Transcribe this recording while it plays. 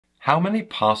How many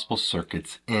possible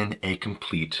circuits in a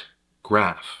complete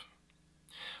graph?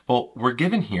 Well, we're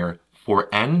given here for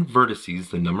n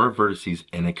vertices, the number of vertices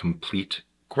in a complete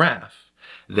graph,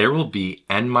 there will be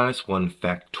n minus 1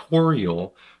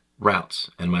 factorial routes.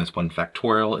 N minus 1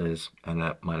 factorial is n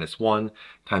at minus 1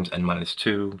 times n minus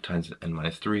 2 times n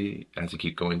minus 3 as you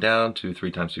keep going down to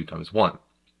 3 times 2 times 1.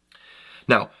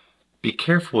 Now, be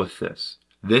careful with this.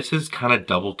 This is kind of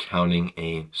double counting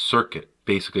a circuit.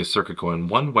 Basically a circuit going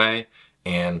one way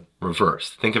and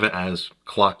reverse. Think of it as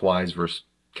clockwise versus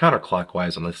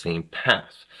counterclockwise on the same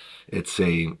path. It's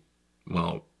the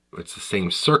same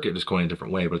circuit just going a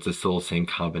different way, but it's still the same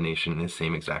combination in the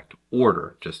same exact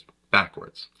order, just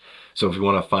backwards. So if we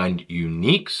want to find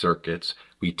unique circuits,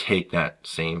 we take that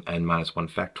same n minus 1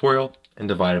 factorial and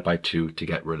divide it by 2 to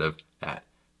get rid of that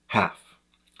half.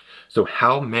 So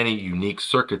how many unique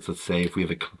circuits, let's say if we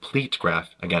have a complete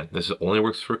graph, again, this only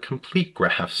works for complete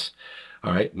graphs,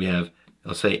 all right, we have,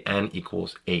 let's say n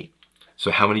equals 8.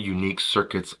 So how many unique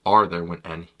circuits are there when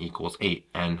n equals 8,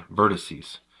 n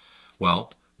vertices?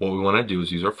 Well, what we want to do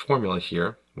is use our formula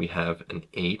here. We have an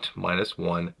 8 minus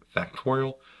 1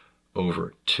 factorial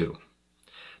over 2.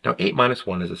 Now 8 minus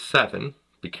 1 is a 7.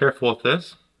 Be careful with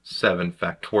this. 7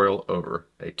 factorial over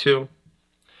a 2.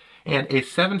 And a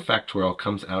 7 factorial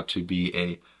comes out to be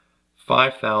a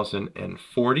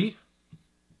 5,040.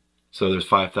 So there's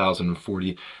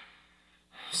 5,040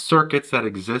 circuits that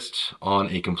exist on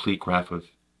a complete graph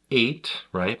of 8,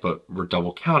 right? But we're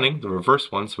double counting the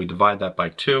reverse one, so we divide that by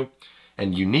 2.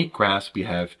 And unique graphs, we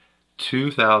have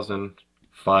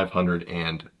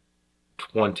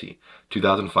 2,520.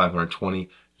 2,520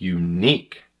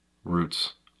 unique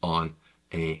routes on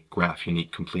a graph,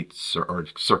 unique complete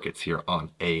circuits here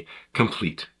on a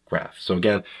complete graph. So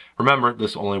again, remember,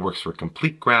 this only works for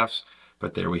complete graphs,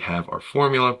 but there we have our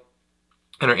formula.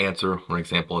 And our answer, for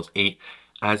example, is 8.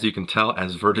 As you can tell,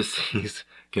 as vertices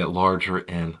get larger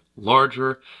and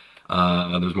larger,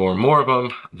 there's more and more of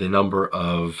them, the number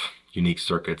of unique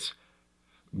circuits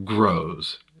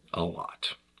grows a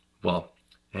lot. Well,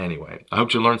 anyway, I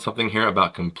hope you learned something here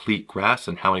about complete graphs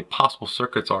and how many possible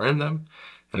circuits are in them.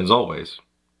 And as always,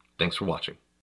 thanks for watching.